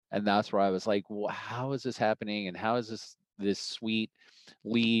And that's where I was like, well, how is this happening? And how is this sweet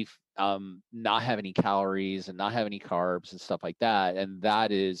leaf not have any calories and not have any carbs and stuff like that? And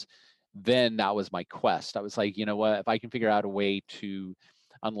that was my quest. I was like, you know what, if I can figure out a way to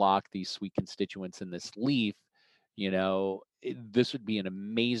unlock these sweet constituents in this leaf, this would be an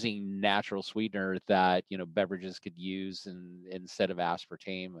amazing natural sweetener that beverages could use instead of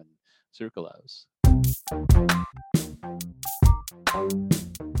aspartame and sucralose.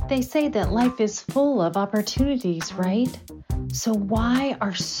 They say that life is full of opportunities, right? So, why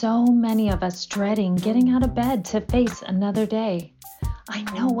are so many of us dreading getting out of bed to face another day? I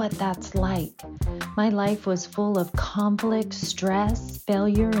know what that's like. My life was full of conflict, stress,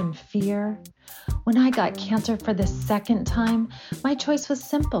 failure, and fear. When I got cancer for the second time, my choice was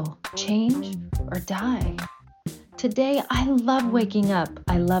simple: change or die. Today, I love waking up.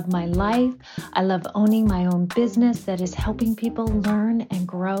 I love my life. I love owning my own business that is helping people learn and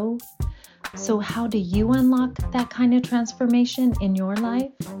grow. So, how do you unlock that kind of transformation in your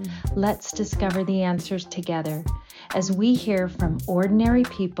life? Let's discover the answers together as we hear from ordinary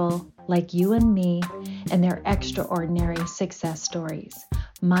people like you and me and their extraordinary success stories.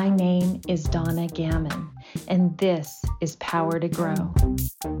 My name is Donna Gammon, and this is Power to Grow.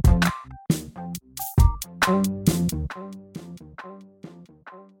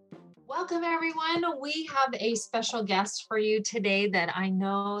 Welcome, everyone. We have a special guest for you today that I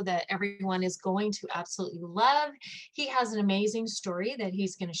know that everyone is going to absolutely love. He has an amazing story that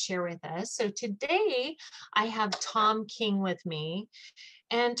he's going to share with us. So today I have Tom King with me.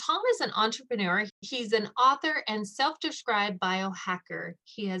 And Tom is an entrepreneur. He's an author and self-described biohacker.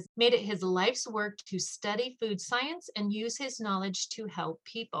 He has made it his life's work to study food science and use his knowledge to help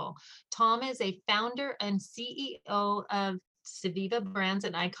people. Tom is a founder and CEO of Civiva Brands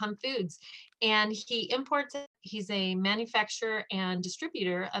and Icon Foods, and he's a manufacturer and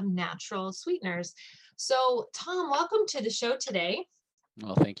distributor of natural sweeteners. So, Tom, welcome to the show today.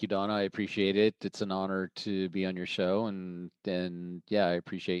 Well, thank you, Donna. I appreciate it. It's an honor to be on your show, and yeah, I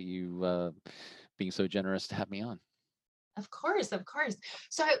appreciate you being so generous to have me on. Of course, of course.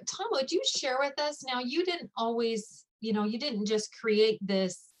 So, Tom, would you share with us now? You didn't always, you didn't just create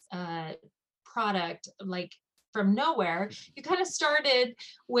this product like from nowhere. You kind of started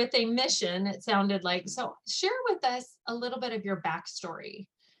with a mission, it sounded like. So, share with us a little bit of your backstory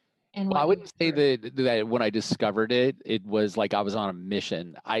and Well, I what you wouldn't went say through. that when I discovered it, it was like I was on a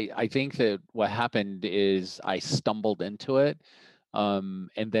mission. I think that what happened is I stumbled into it, and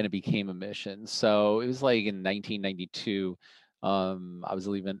then it became a mission. So it was like in 1992. I was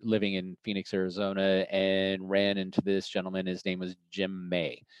living in Phoenix, Arizona, and ran into this gentleman. His name was Jim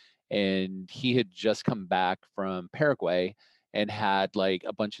May, and he had just come back from Paraguay and had like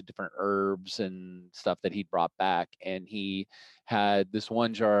a bunch of different herbs and stuff that he'd brought back, and he had this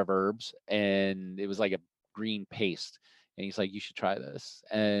one jar of herbs and it was like a green paste. And he's like, you should try this.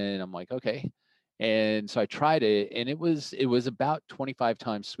 And I'm like, okay. And so I tried it and it was about 25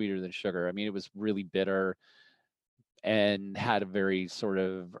 times sweeter than sugar. I mean, it was really bitter and had a very sort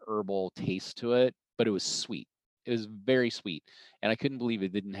of herbal taste to it, but it was sweet. It was very sweet. And I couldn't believe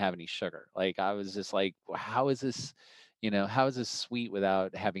it didn't have any sugar. Like I was just like, "Well, how is this, how is this sweet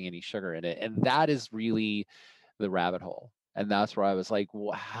without having any sugar in it?" And that is really the rabbit hole. And that's where I was like,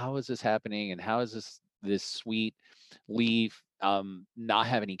 well, how is this happening? And how is this sweet leaf not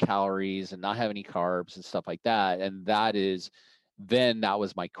have any calories and not have any carbs and stuff like that? And that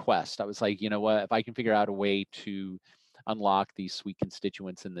was my quest. I was like, you know what, if I can figure out a way to unlock these sweet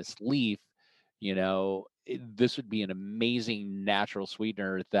constituents in this leaf, this would be an amazing natural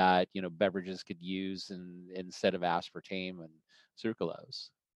sweetener that beverages could use instead of aspartame and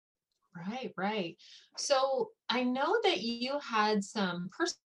sucralose. Right, right. So I know that you had some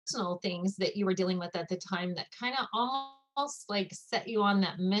personal things that you were dealing with at the time that kind of almost like set you on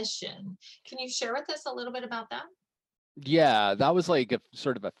that mission. Can you share with us a little bit about that? Yeah, that was like a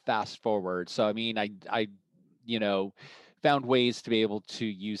sort of a fast forward. So I mean, I you know, found ways to be able to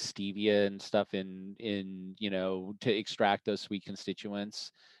use stevia and stuff to extract those sweet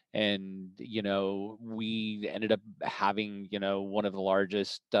constituents. And we ended up having one of the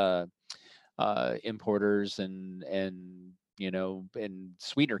largest importers and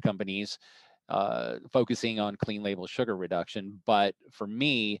sweetener companies focusing on clean label sugar reduction. But for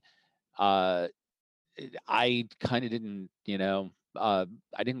me, uh, I kind of didn't, I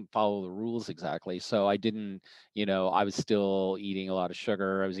didn't follow the rules exactly. So I didn't, I was still eating a lot of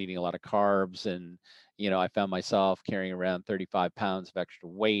sugar. I was eating a lot of carbs. And, I found myself carrying around 35 pounds of extra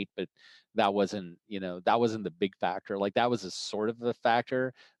weight. But that wasn't the big factor. Like that was a sort of the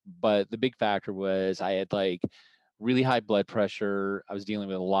factor. But the big factor was I had like really high blood pressure. I was dealing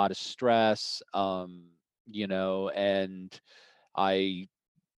with a lot of stress, and I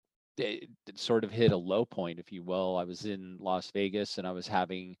sort of hit a low point, if you will. I was in Las Vegas and I was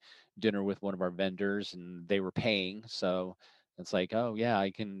having dinner with one of our vendors and they were paying. So it's like, oh yeah, I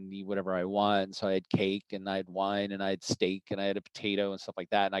can eat whatever I want. So I had cake and I had wine and I had steak and I had a potato and stuff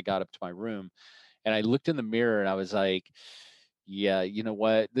like that. And I got up to my room and I looked in the mirror and I was like, yeah, you know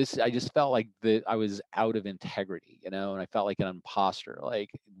what? I just felt like that I was out of integrity, and I felt like an imposter.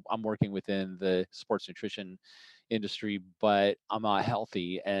 Like I'm working within the sports nutrition industry, but I'm not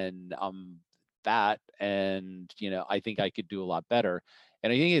healthy and I'm fat and, I think I could do a lot better.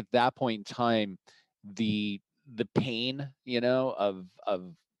 And I think at that point in time, the the pain, of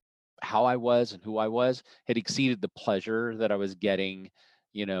how I was and who I was had exceeded the pleasure that I was getting,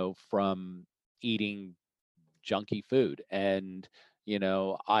 from eating junky food. And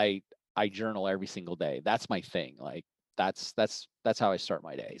I journal every single day. That's my thing. Like that's how I start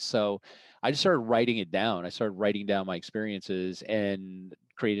my day. So I just started writing it down. I started writing down my experiences and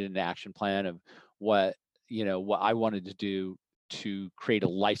created an action plan of what what I wanted to do to create a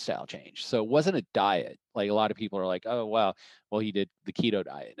lifestyle change. So it wasn't a diet. Like a lot of people are like, oh wow, well he did the keto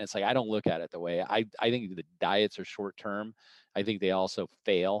diet. And it's like I don't look at it the way I think the diets are short term. I think they also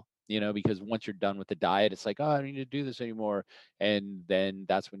fail, because once you're done with the diet, it's like, oh, I don't need to do this anymore. And then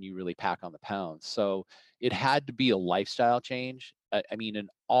that's when you really pack on the pounds. So it had to be a lifestyle change. I mean, an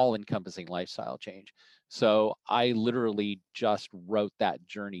all encompassing lifestyle change. So I literally just wrote that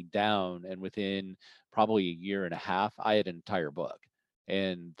journey down. And within probably a year and a half, I had an entire book.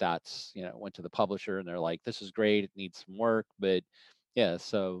 And that's, went to the publisher and they're like, this is great. It needs some work. But yeah,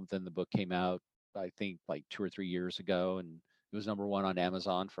 so then the book came out, I think like 2 or 3 years ago. And it was number one on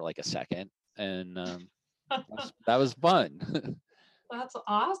Amazon for like a second, and that was fun. That's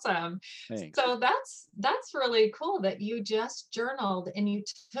awesome. Thanks. So that's really cool that you just journaled and you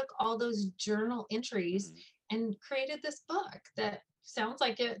took all those journal entries Mhm. and created this book that sounds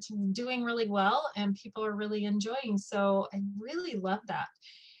like it's doing really well and people are really enjoying. So I really love that.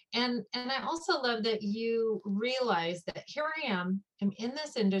 And I also love that you realize that here I'm in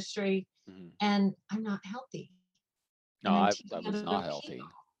this industry Mhm. and I'm not healthy No, and I'm I teaching was other not people. healthy.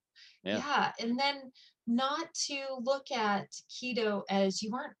 Yeah. Yeah, and then not to look at keto as you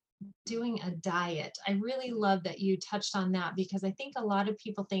weren't Mhm. doing a diet. I really Mhm. love that you touched on that because I think a lot of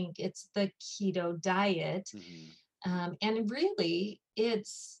people think it's the keto diet. Mhm. And really,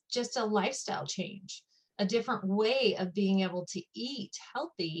 it's just a lifestyle change, a different way of being able to eat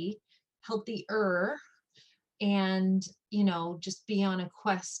healthy, healthier, and just be on a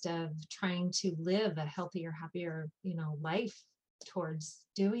quest of trying to live a healthier, happier life towards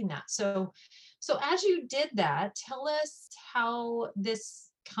doing that. So as you did that, tell us how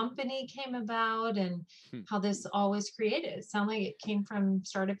this company came about and Hmm. how this all was created. It sounded like it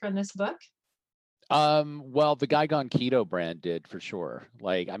started from this book. Well, the Guy Gone Keto brand did for sure.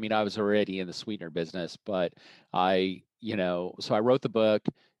 Like, I mean, I was already in the sweetener business, but so I wrote the book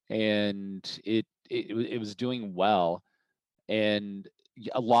and it was doing well. And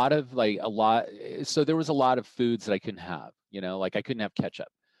so there was a lot of foods that I couldn't have, like I couldn't have ketchup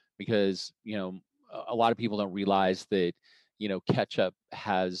because a lot of people don't realize that ketchup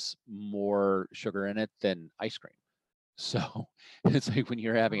has more sugar in it than ice cream. So it's like when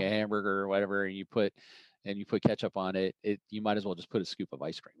you're having Oh, a hamburger or whatever and you put ketchup on it, you might as well just put a scoop of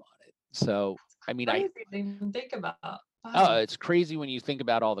ice cream on it. So I mean, crazy to even think about. Wow. it's crazy when you think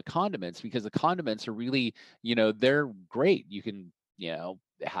about all the condiments because the condiments are really, they're great. You can,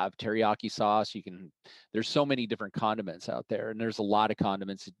 have teriyaki sauce. There's so many different condiments out there, and there's a lot of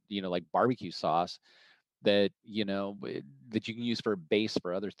condiments, like barbecue sauce that you can use for a base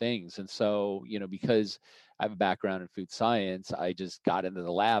for other things. And so, because I have a background in food science, I just got into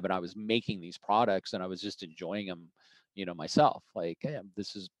the lab and I was making these products and I was just enjoying them, myself. Like, hey,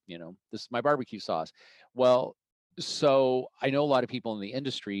 this is my barbecue sauce. Well, so I know a lot of people in the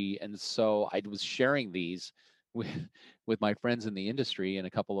industry, and so I was sharing these with with my friends in the industry, and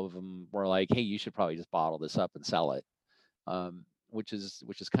a couple of them were like, "Hey, you should probably just bottle this up and sell it," which is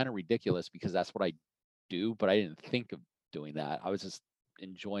kind of ridiculous because that's what I do, but I didn't think of doing that. I was just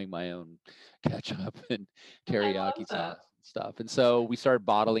enjoying my own ketchup and I love teriyaki that. sauce and stuff. And so we started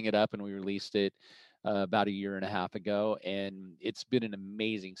bottling it up and we released it about a year and a half ago, and it's been an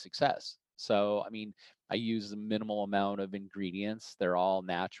amazing success. So, I mean, I use a minimal amount of ingredients. They're all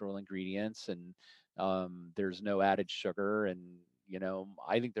natural ingredients, and there's no added sugar. And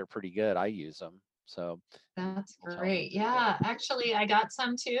I think they're pretty good. I use them. So That's I'll tell them great. to do it. Yeah, actually, I got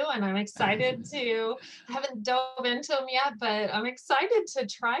some too, and I'm excited to. I haven't dove into them yet, but I'm excited to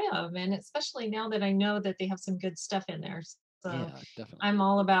try them, and especially now that I know that they have some good stuff in there. So Yeah, I'm definitely.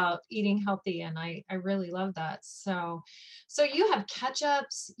 all about eating healthy, and I really love that. So you have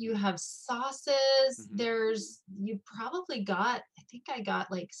ketchups, you have sauces. Mhm. You probably got. I think I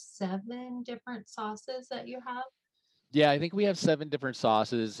got like 7 different sauces that you have. Yeah, I think we have 7 different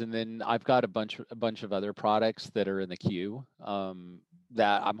sauces, and then I've got a bunch of other products that are in the queue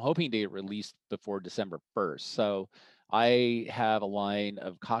that I'm hoping to get released before December 1st. So I have a line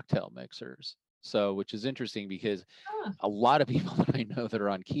of cocktail mixers. So which is interesting because Ah, a lot of people that I know that are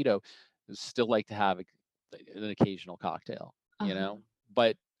on keto still like to have an occasional cocktail, uh-huh.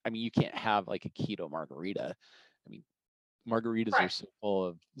 But I mean, you can't have like a keto margarita. I mean, margaritas are Right.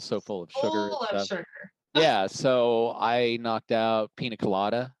 so full of sugar and Full of stuff. sugar. Yeah, so I knocked out pina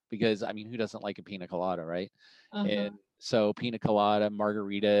colada because I mean, who doesn't like a pina colada, right? Uh-huh. And so pina colada,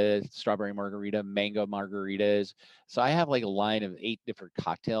 margarita, strawberry margarita, mango margaritas. So I have like a line of 8 different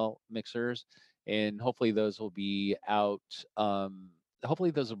cocktail mixers, and hopefully those will be out.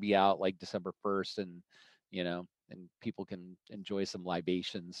 Hopefully those will be out like December 1st, and people can enjoy some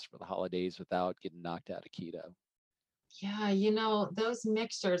libations for the holidays without getting knocked out of keto. Yeah, those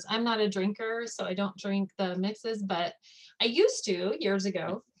mixtures, I'm not a drinker, so I don't drink the mixes, but I used to years Yeah.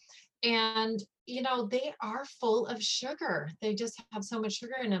 ago. And, they are full of sugar. They just have so much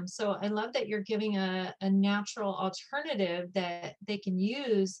sugar in them. So I love that you're giving a natural alternative that they can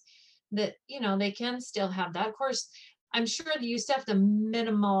use that, they can still have that. Of course, I'm sure that you still have the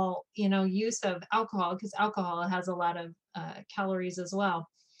minimal, use of alcohol because alcohol has a lot of calories as well.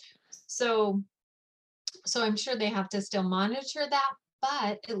 So So I'm sure they have to still monitor that,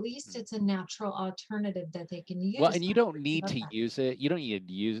 but at least it's a natural alternative that they can Well, use. and you So don't I need love to that. use it. You don't need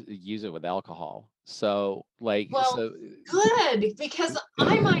to use it with alcohol. So like Well, so good, because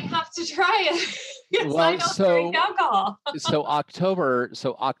I might have to try it because I well, don't drink alcohol. so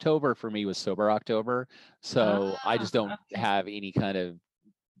October for me was sober October. So I Ah, just don't okay. have any kind of,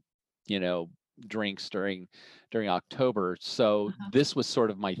 you know, drinks during October. So Uh-huh. this was sort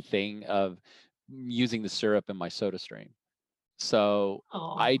of my thing of using the syrup in my soda stream. So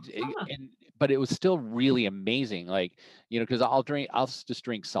Oh, I d- huh. and but it was still really amazing. Like, because I'll just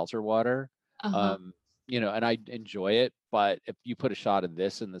drink seltzer water, Uh-huh. um, and I enjoy it. But if you put a shot of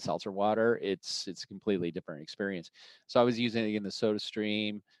this in the seltzer water, it's a completely different experience. So I was using it in the soda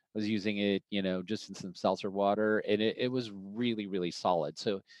stream. I was using it, just in some seltzer water, and it was really, really solid.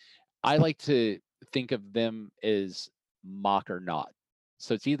 So I like to think of them as mock or not.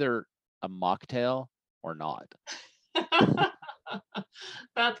 So it's either a mocktail or not.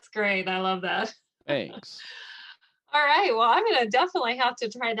 That's great. I love that. Thanks. All right. Well, I'm going to definitely have to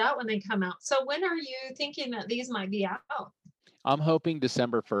try that when they come out. So when are you thinking that these might be out? I'm hoping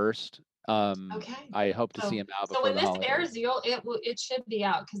December 1st. Okay. I hope to see So him out so before when the this holidays. airs, it should be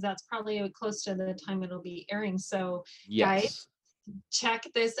out because that's probably close to the time it'll be airing. So guys, Yes. check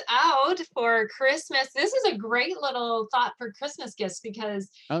this out for Christmas. This is a great little thought for Christmas gifts because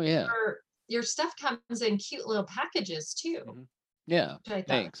Oh yeah. your stuff comes in cute little packages too, Hmm. Yeah. which I thought was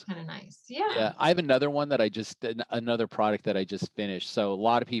Thanks. kind of nice. Yeah. Yeah, I have another one that another product that I just finished. So a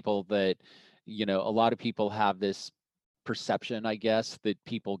lot of people have this perception, I guess, that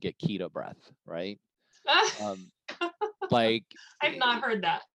people get keto breath, right? Um, like I've not heard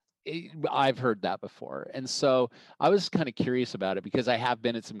that. I've heard that before. And so I was kind of curious about it because I have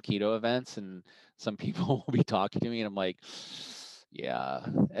been at some keto events and some people will be talking to me and I'm like, yeah.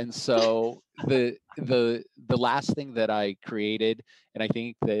 And so the last thing that I created, and I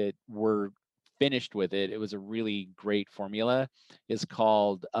think that we're finished with it, it was a really great formula, is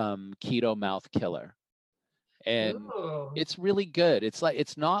called Keto Mouth Killer. And Ooh. it's really good. It's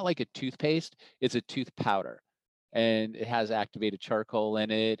not like a toothpaste, it's a tooth powder. And it has activated charcoal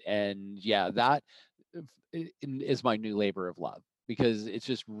in it. And yeah, that is my new labor of love because it's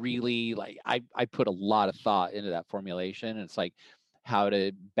just really like I put a lot of thought into that formulation. And it's like how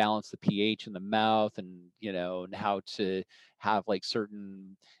to balance the pH in the mouth and how to have like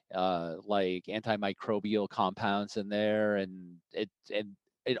certain like antimicrobial compounds in there and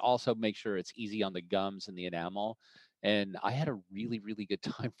it also makes sure it's easy on the gums and the enamel. And I had a really, really good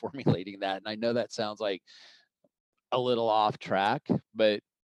time formulating that. And I know that sounds like a little off track, but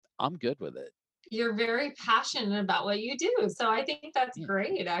I'm good with it. You're very passionate about what you do. So I think that's Yeah,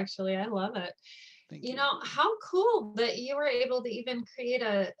 great, actually. I love it. thank you. How cool that you were able to even create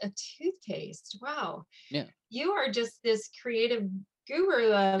a toothpaste. Wow. Yeah. You are just this creative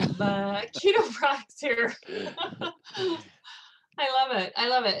guru of keto products here. I love it. I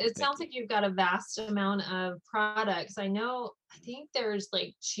love it. It Thank sounds you. like you've got a vast amount of products. I think there's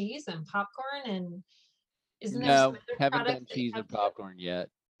like cheese and popcorn, and isn't there some No, other haven't products done that you cheese have and too? popcorn yet.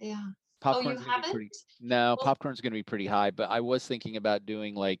 Yeah. Oh, you Popcorn's gonna be haven't? pretty. No, Well, popcorn's gonna be pretty high. But I was thinking about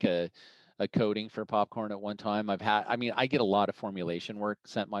doing like a coating for popcorn at one time. I mean, I get a lot of formulation work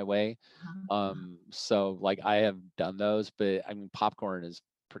sent my way. uh-huh. So like I have done those, but I mean, popcorn is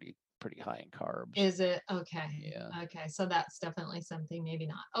pretty high in carbs. Is it? Okay. Yeah. Okay. So that's definitely something, maybe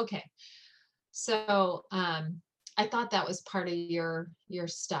not. Okay. So, I thought that was part of your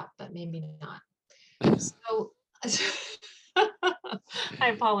stuff, but maybe not. So I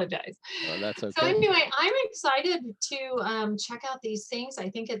apologize. Well, that's So okay. anyway, I'm excited to check out these things. I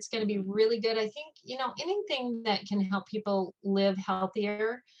think it's going to be Mhm. really good. I think, anything that can help people live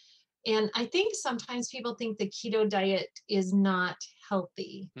healthier. And I think sometimes people think the keto diet is not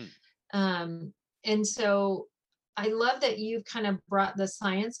healthy. Hmm. Um, and so I love that you've kind of brought the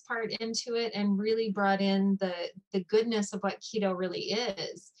science part into it and really brought in the goodness of what keto really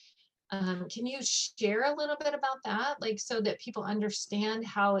is. Can you share a little bit about that, like so that people understand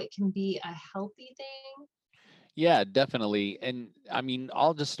how it can be a healthy thing? Yeah, definitely. And I mean,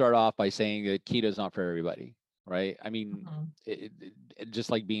 I'll just start off by saying that keto's not for everybody, right? I mean, Mhm,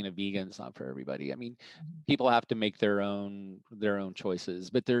 just like being a vegan is not for everybody. I mean, mhm, people have to make their own choices.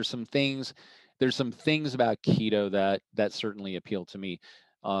 But there's some things about keto that certainly appeal to me.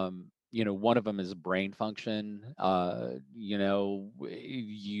 One of them is brain function.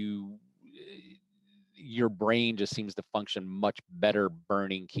 Your brain just seems to function much better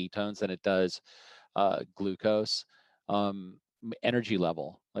burning ketones than it does glucose. Energy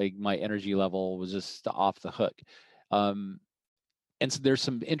level, like my energy level was just off the hook. Um, and so there's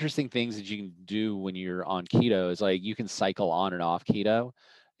some interesting things that you can do when you're on keto. Is like you can cycle on and off keto,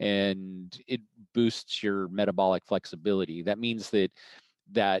 and it boosts your metabolic flexibility. That means that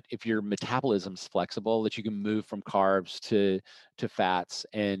if your metabolism's flexible, that you can move from carbs to fats,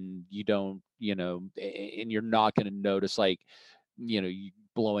 and you don't, and you're not going to notice like, you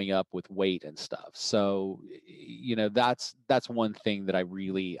blowing up with weight and stuff. So, that's one thing that I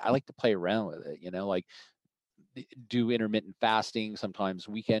like to play around with it, like do intermittent fasting, sometimes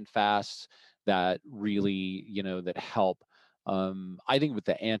weekend fasts that really, that help. I think with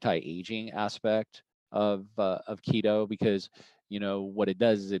the anti-aging aspect of keto, because what it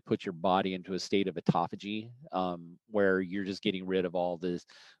does is it puts your body into a state of autophagy, where you're just getting rid of all the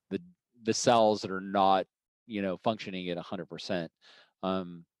the cells that are not, functioning at 100%.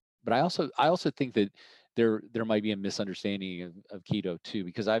 Um, but I also think that there might be a misunderstanding of keto too,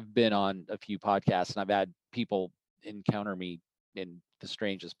 because I've been on a few podcasts and I've had people encounter me in the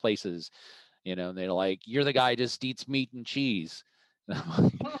strangest places, and they're like, "You're the guy who just eats meat and cheese." And I'm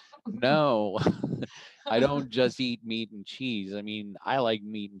like, no, I don't just eat meat and cheese. I mean, I like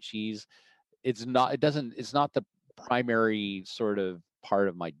meat and cheese. It's not the primary sort of part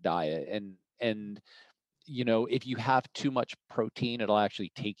of my diet. And if you have too much protein, it'll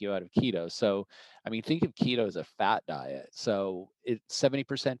actually take you out of keto. So, I mean, think of keto as a fat diet. So it's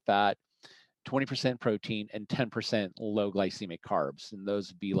 70% fat, 20% protein, and 10% low glycemic carbs. And those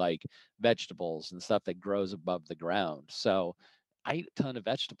would be like vegetables and stuff that grows above the ground. So I eat a ton of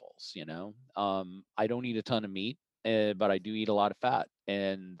vegetables, I don't eat a ton of meat, but I do eat a lot of fat.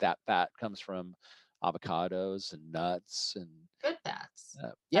 And that fat comes from avocados and nuts and, good fats.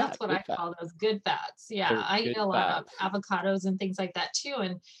 yeah, That's what good I fat. call those, good fats. Yeah, They're I eat good a lot fat. of avocados and things like that too.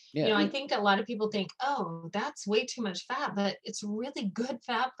 And Yeah. I think a lot of people think, oh, that's way too much fat, but it's really good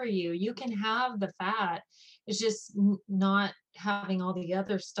fat for you. You can have the fat. It's just not having all the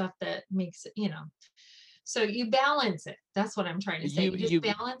other stuff that makes it. So you balance it. That's what I'm trying to say. You You just you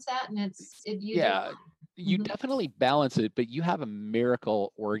balance that, and you do yeah, you fine. definitely balance it, but you have a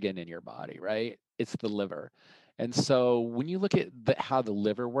miracle organ in your body, right? It's the liver. And so when you look at how the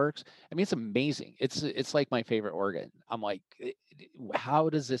liver works, I mean, it's amazing. It's like my favorite organ. I'm like, how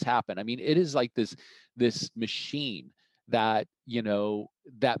does this happen? I mean, it is like this machine that,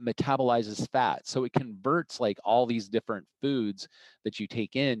 that metabolizes fat. So it converts like all these different foods that you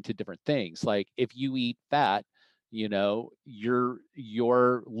take in to different things. Like if you eat fat, your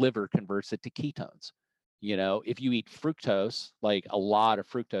liver converts it to ketones. If you eat fructose, like a lot of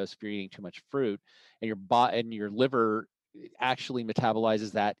fructose, if you're eating too much fruit, and your liver actually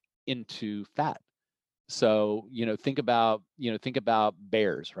metabolizes that into fat. So, think about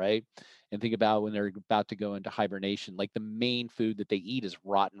bears, right? And think about when they're about to go into hibernation, like the main food that they eat is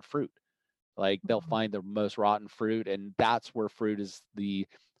rotten fruit. Like they'll Mhm. find the most rotten fruit, and that's where fruit is the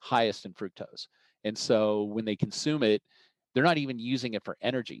highest in fructose. And so when they consume it, they're not even using it for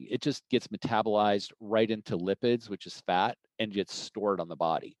energy. It just gets metabolized right into lipids, which is fat, and gets stored on the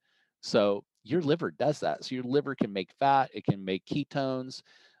body. So your liver does that. So your liver can make fat, it can make ketones.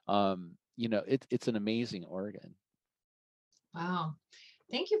 It's an amazing organ. Wow.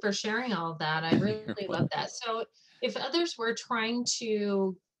 Thank you for sharing all of that. I really love that. So if others were trying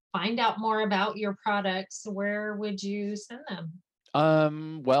to find out more about your products, where would you send them?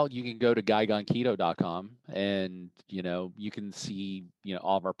 Well, you can go to GuyGoneKeto.com and, you can see,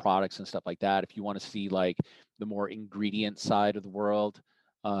 all of our products and stuff like that. If you want to see like the more ingredient side of the world,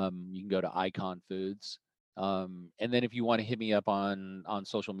 you can go to Icon Foods. And then if you want to hit me up on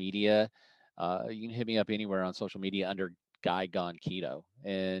social media, you can hit me up anywhere on social media under Guy Gone Keto.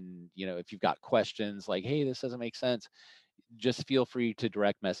 And, if you've got questions like, hey, this doesn't make sense, just feel free to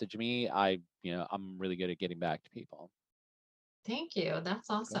direct message me. I'm really good at getting back to people. Thank you. That's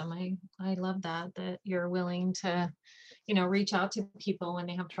awesome. I love that you're willing to, reach out to people when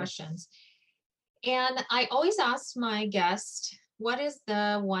they have Sure. questions. And I always ask my guest, what is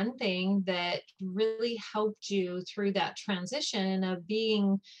the one thing that really helped you through that transition of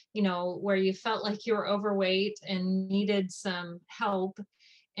being, where you felt like you were overweight and needed some help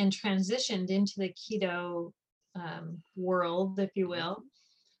and transitioned into the keto world, if you Mhm. will?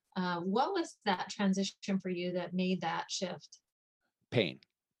 What was that transition for you that made that shift? Pain.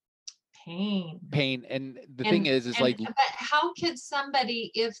 Pain. And the thing And is and like, but how could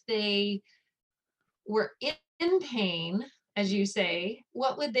somebody, if they were in pain, as you say,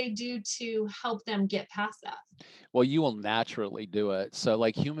 what would they do to help them get past that? well, you will naturally do it. So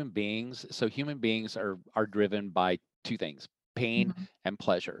like human beings are driven by two things, pain Mhm, and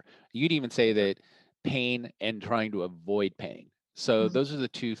pleasure. You'd even say that pain and trying to avoid pain. So mhm, those are the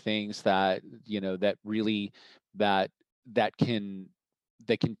two things that, that really that that can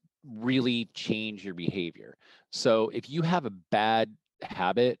really change your behavior. So if you have a bad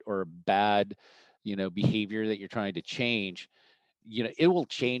habit or a bad, behavior that you're trying to change, it will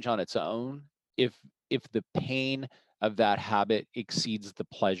change on its own if the pain of that habit exceeds the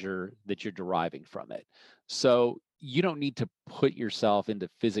pleasure that you're deriving from it. So you don't need to put yourself into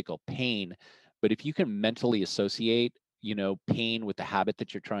physical pain, but if you can mentally associate, pain with the habit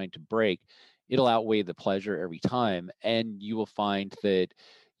that you're trying to break, it'll outweigh the pleasure every time, and you will find that,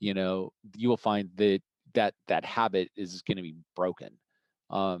 that habit is going to be broken.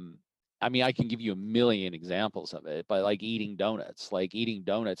 um, I mean, I can give you a million examples of it, but like eating donuts, might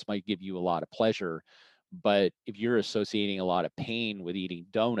give you a lot of pleasure, but if you're associating a lot of pain with eating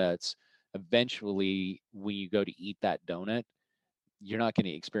donuts, eventually when you go to eat that donut, you're not going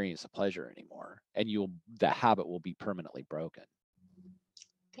to experience the pleasure anymore, and the habit will be permanently broken.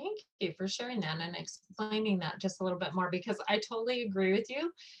 thank you for sharing that and explaining that just a little bit more, because I totally agree with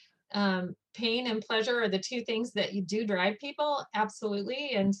you. Pain and pleasure are the two things that you do drive people,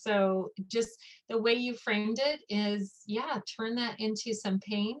 absolutely. And so just the way you framed it is, yeah, turn that into some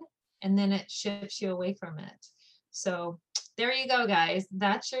pain and then it shifts you away from it. So there you go, guys.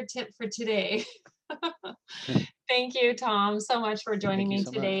 That's your tip for today. Thank you, Tom, so much for joining Thank you me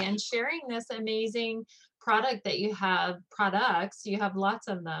so today much. and sharing this amazing product that you have, products, you have lots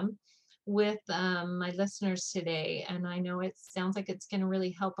of them, with my listeners today. And I know it sounds like it's going to really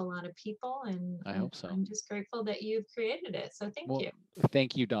help a lot of people. And I hope so. I'm just grateful that you've created it. So thank Well, you.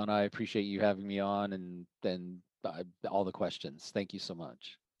 thank you, Donna. I appreciate you having me on, and all the questions. Thank you so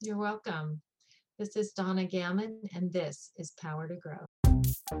much. You're welcome. This is Donna Gammon, and this is Power to Grow.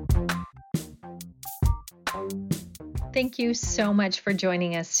 Thank you so much for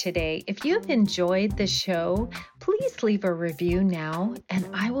joining us today. If you have enjoyed the show, please leave a review now, and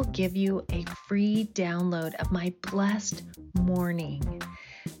I will give you a free download of my Blessed Morning.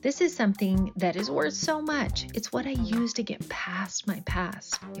 This is something that is worth so much. It's what I use to get past my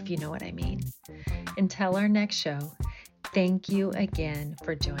past, if you know what I mean. Until our next show, thank you again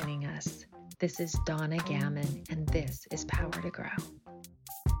for joining us. This is Donna Gammon, and this is Power to Grow.